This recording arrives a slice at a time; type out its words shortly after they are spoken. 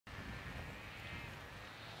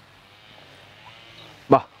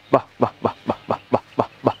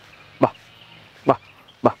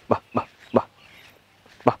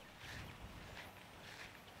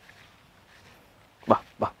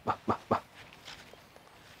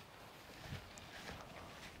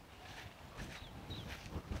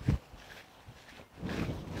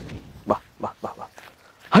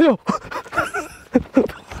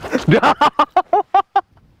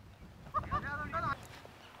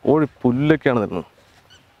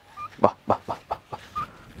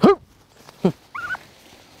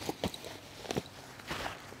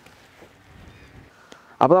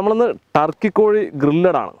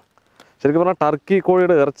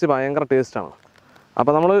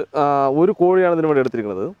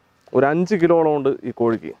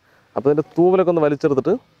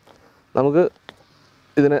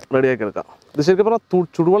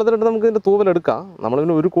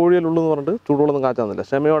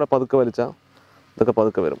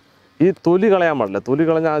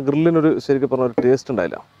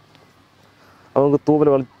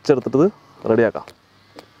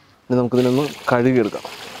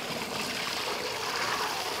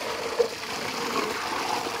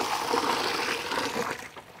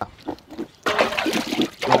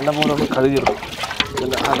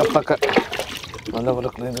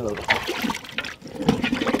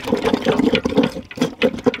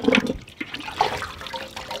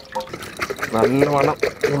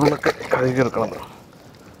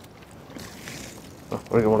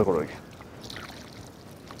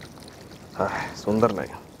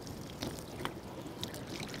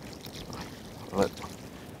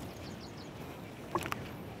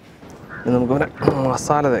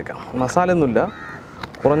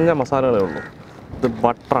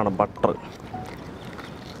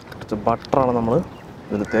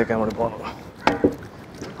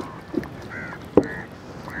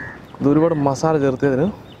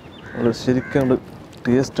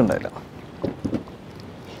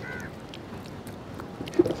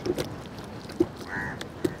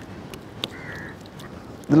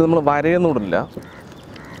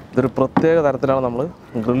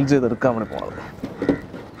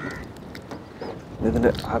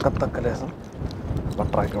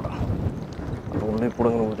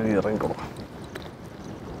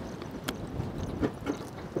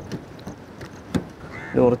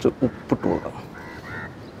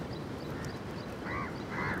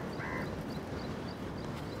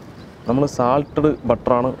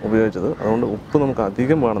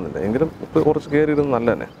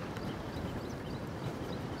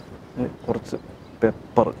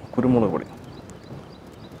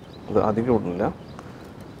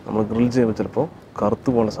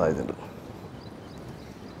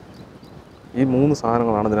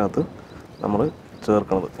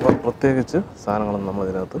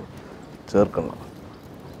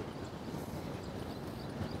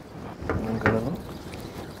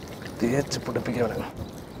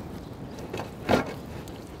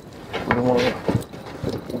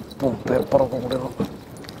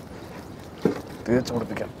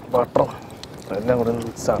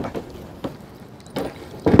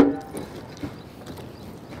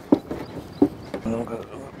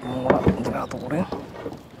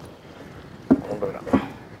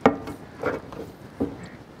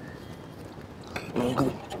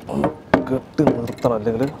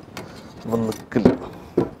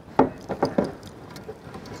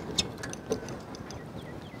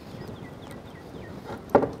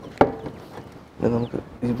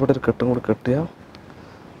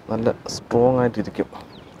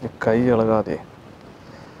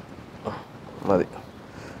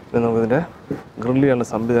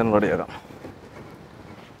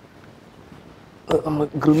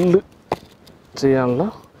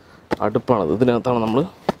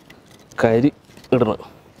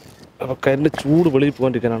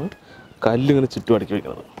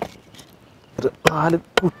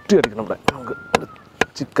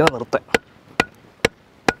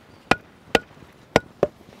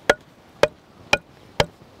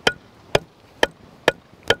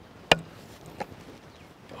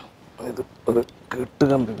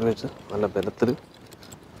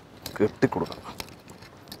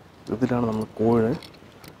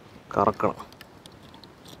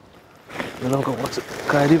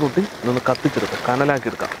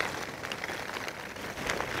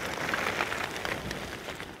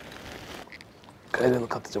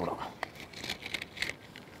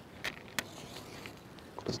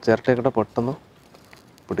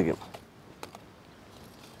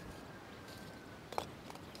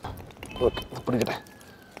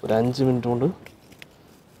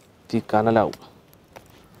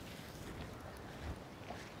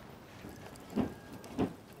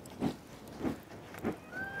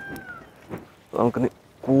നമുക്കിനി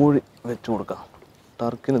കോഴി വെച്ച് കൊടുക്കാം.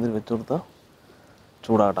 ടർക്കിന് ഇതിൽ വെച്ച് കൊടുത്താൽ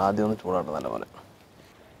ചൂടാകട്ടെ. ആദ്യം ഒന്ന് ചൂടാകട്ടെ നല്ലപോലെ.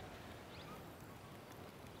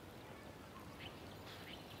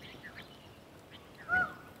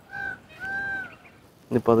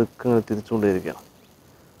 ഇനിയിപ്പോൾ അതൊക്കെ ഇങ്ങനെ തിരിച്ചുകൊണ്ടേയിരിക്കുകയാണ്.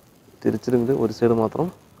 തിരിച്ചില്ലെങ്കിൽ ഒരു സൈഡ് മാത്രം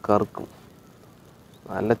കറുക്കും.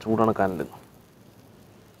 നല്ല ചൂടാണ് കനൽ.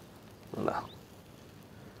 അല്ല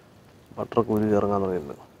ബട്ടറൊക്കെ ഉരുകി ഇറങ്ങാൻ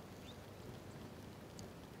തുടങ്ങിയിട്ടുണ്ട്.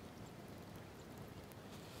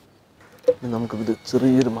 ഇനി നമുക്കിത്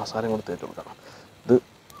ചെറിയൊരു മസാലയും കൂടി തേച്ച് കൊടുക്കാം. ഇത്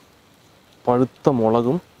പഴുത്ത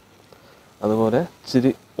മുളകും അതുപോലെ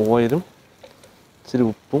ഇച്ചിരി ഓയിലും ഇച്ചിരി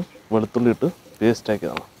ഉപ്പും വെളുത്തുള്ളി ഇട്ട്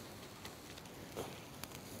പേസ്റ്റാക്കിയതാണ്.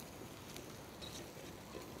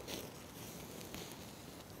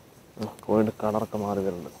 കോഴിയുടെ കളറൊക്കെ മാറി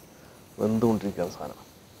വരുന്നുണ്ട്. വെന്തുകൊണ്ടിരിക്കുകയാണ് സാധനം.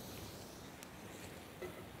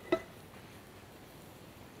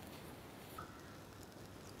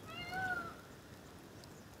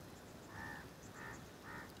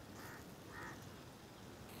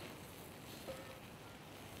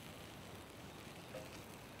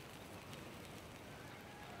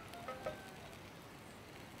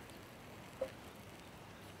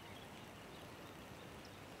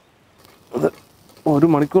 അത് 1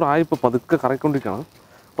 മണിക്കൂറായി. ഇപ്പോൾ പതുക്കെ കറക്കിക്കൊണ്ടിരിക്കുകയാണ്.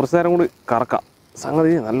 കുറച്ച് നേരം കൂടി കറക്കാം.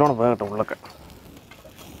 സംഗതി നല്ലോണം വേകട്ടെ ഉള്ളൊക്കെ.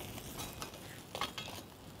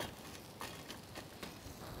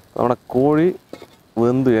 നമ്മുടെ കോഴി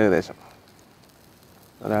വെന്ത് ഏകദേശം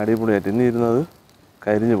നല്ല അടിപൊളിയായിട്ട്. ഇനി ഇരുന്നത്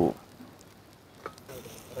കരിഞ്ഞു പോകും.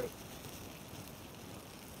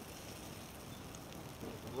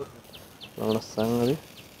 നമ്മുടെ സംഗതി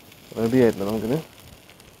റെഡി ആയിട്ടുണ്ട്. നമുക്കിന്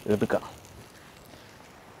എടുക്കാം.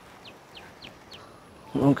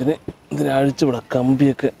 നമുക്കിനി ഇതിനെ അഴിച്ചുവിടാം.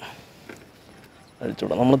 കമ്പിയൊക്കെ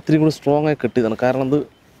അഴിച്ചുവിടാം. നമ്മൾ ഇത്തിരി കൂടി സ്ട്രോങ് ആയി കെട്ടിയതാണ്. കാരണം ഇത്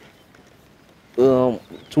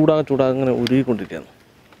ചൂടാകെ ഇങ്ങനെ ഉരുകിക്കൊണ്ടിരിക്കുകയാണ്.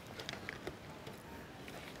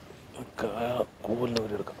 കൂലിനെ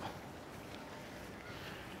ഉരുയെടുക്കാം.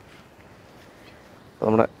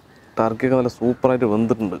 നമ്മുടെ ടർക്കിയൊക്കെ നല്ല സൂപ്പറായിട്ട്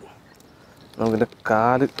വെന്തിട്ടുണ്ട്. നമുക്കിതിൻ്റെ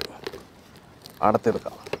കാല്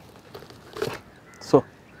അടത്തെടുക്കാം. സോ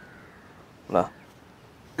എന്താ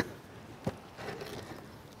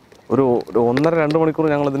ഒരു 1.5-2 മണിക്കൂർ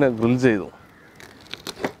ഞങ്ങളിതിനെ ഗ്രിൽ ചെയ്തു.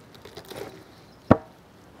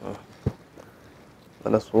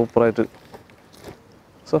 നല്ല സൂപ്പറായിട്ട്.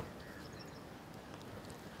 സോ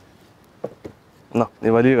എന്നാ നീ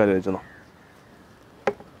വലിയ കാര്യം വെച്ചെന്നോ.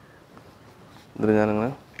 ഇതിൽ ഞാനിങ്ങനെ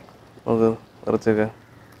നമുക്ക് ഇറച്ചിയൊക്കെ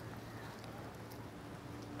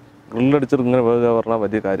ഗ്രില്ലടിച്ചിട്ട് ഇങ്ങനെ വേഗം പറഞ്ഞാൽ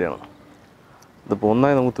വലിയ കാര്യമാണ്. ഇതിപ്പോൾ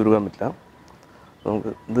ഒന്നായി നമുക്ക് തുരുകാൻ പറ്റില്ല.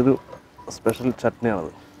 നമുക്ക് ഇതൊരു സ്പെഷ്യൽ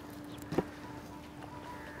ചട്നിയാണത്.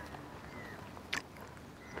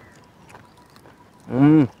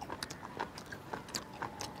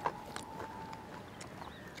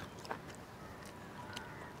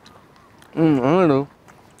 അങ്ങനെ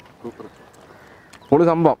പൊളി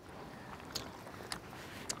സംഭവം.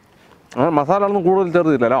 അങ്ങനെ മസാല ഒന്നും കൂടുതൽ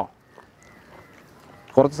ചേർത്തില്ലല്ലോ.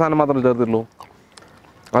 കുറച്ച് സാധനം മാത്രമേ ചേർത്തിട്ടുള്ളൂ.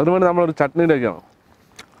 അതിനുവേണ്ടി നമ്മളൊരു ചട്നി ഉണ്ടാക്കിയാണ്.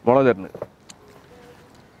 മുളക് ചട്നി.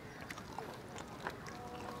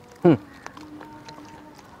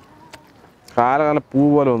 കാല പൂ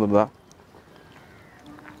പോലെ വന്നിട്ടാ.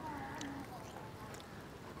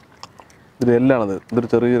 ഇതൊരു എല്ലാണത്. ഇതൊരു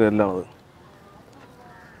ചെറിയൊരു എല്ലാണത്.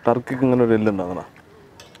 ടർക്കിക്ക് ഇങ്ങനെ ഒരു എല്ലുണ്ടാകണം.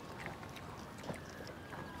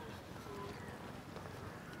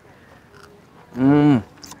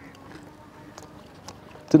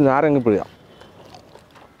 ഇച്ചിരി നാരങ്ങ പിഴിയാം.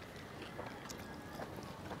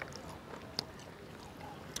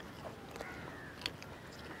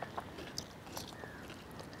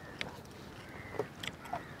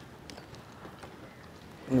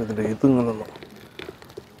 ഇതിൻ്റെ ഇതിങ്ങനെ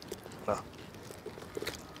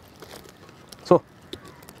സോ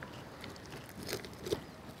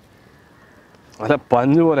നല്ല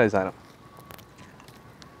പഞ്ഞു പോലെ ആയി സാധനം.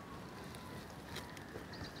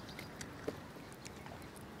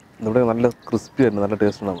 ഇവിടെ നല്ല ക്രിസ്പി ആയിരുന്നു. നല്ല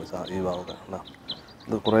ടേസ്റ്റ് ഉണ്ടാവും ഈ ഭാഗമൊക്കെ.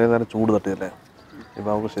 ഇത് കുറേ നേരം ചൂട് തട്ടിയല്ലേ. ഈ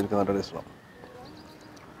ഭാഗമൊക്കെ ശരിക്കും നല്ല ടേസ്റ്റ് ഉണ്ടാവും.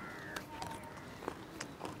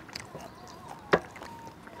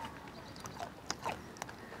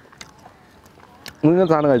 നിങ്ങൾ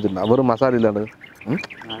സാധനം കഴിച്ചിട്ടുണ്ടോ? വെറും മസാല ഇല്ലാണ്ട്.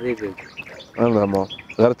 അതാണ് സംഭവം.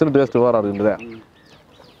 ഇറച്ചിൻ്റെ ടേസ്റ്റ് വേറെ അറിയുന്നുണ്ട് അല്ലേ.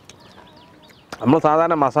 നമ്മൾ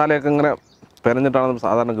സാധാരണ മസാലയൊക്കെ ഇങ്ങനെ പെരഞ്ഞിട്ടാണ്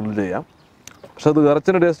സാധാരണ ഗ്രിൽ ചെയ്യാം. പക്ഷെ അത്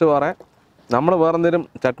ഇറച്ചിൻ്റെ ടേസ്റ്റ് വേറെ. നമ്മൾ വേറെ എന്തെങ്കിലും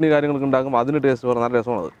ചട്നി കാര്യങ്ങളൊക്കെ ഉണ്ടാക്കുമ്പോൾ അതിന് ടേസ്റ്റ് വേറെ. നല്ല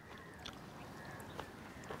രസമാണത്.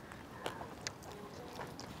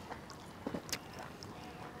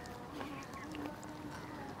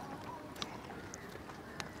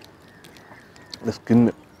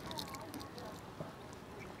 സ്കിന്ന്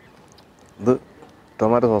ഇത്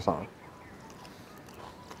ടൊമാറ്റോ സോസാണ്.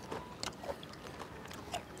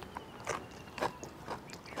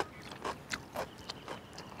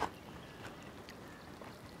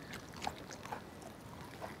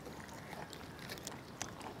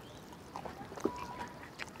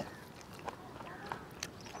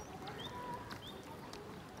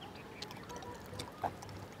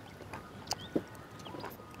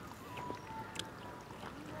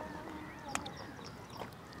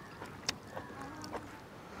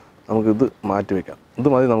 നമുക്കിത് മാറ്റി വയ്ക്കാം. ഇത്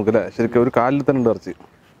മതി നമുക്കല്ലേ, ശരിക്കും ഒരു കാലിൽ തന്നെ ഉണ്ട് ഇറച്ചി.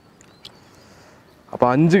 അപ്പോൾ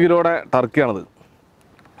 5 കിലോയുടെ ടർക്കിയാണിത്.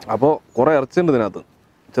 അപ്പോൾ കുറേ ഇറച്ചിയുണ്ട് ഇതിനകത്ത്.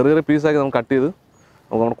 ചെറിയ ചെറിയ പീസാക്കി നമുക്ക് കട്ട് ചെയ്ത്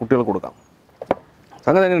നമുക്ക് നമ്മുടെ കുട്ടികൾക്ക് കൊടുക്കാം.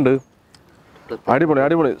 സംഗതി എങ്ങനെയുണ്ട്? അടിപൊളി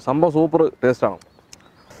അടിപൊളി സംഭവം, സൂപ്പർ ടേസ്റ്റാണ്.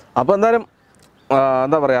 അപ്പോൾ എന്തായാലും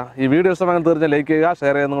എന്താ പറയുക, ഈ വീഡിയോ ഇഷ്ടമാകാൻ തീർച്ചയായും ലൈക്ക് ചെയ്യുക,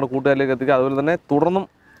 ഷെയർ ചെയ്യുക, നിങ്ങളുടെ കൂട്ടുകാരിലേക്ക് എത്തിക്കുക. അതുപോലെ തന്നെ തുടർന്നും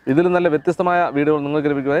ഇതിൽ നല്ല വ്യത്യസ്തമായ വീഡിയോകൾ നിങ്ങൾക്ക്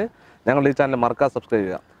ലഭിക്കുവാൻ ഞങ്ങളുടെ ഈ ചാനൽ മറക്കാതെ സബ്സ്ക്രൈബ്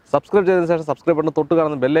ചെയ്യുക. സബ്സ്ക്രൈബ് ചെയ്തതിന് ശേഷം സബ്സ്ക്രൈബ് ബട്ടൺ തൊട്ട്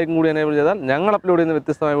കാണുന്ന ബെല്ലൈക്കൻ കൂടി എനേബിൾ ചെയ്താൽ ഞങ്ങൾ അപ്ലോഡ് ചെയ്യുന്ന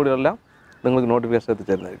വ്യത്യസ്തമായ വീഡിയോകളെല്ലാം നിങ്ങൾക്ക് നോട്ടിഫിക്കേഷൻ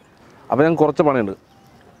എത്തിച്ചേരുന്നതായിരിക്കും. അപ്പോൾ ഞങ്ങൾക്ക് കുറച്ച് പണിയുണ്ട്.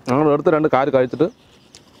 ഞങ്ങൾ എടുത്ത് 2 കാല് കഴിച്ചിട്ട്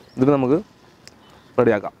ഇതിന് നമുക്ക്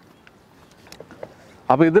റെഡിയാക്കാം.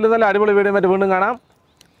 അപ്പോൾ ഇതിൽ നല്ല അടിപൊളി വീഡിയോ മറ്റു വീണ്ടും കാണാം.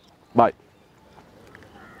 ബൈ.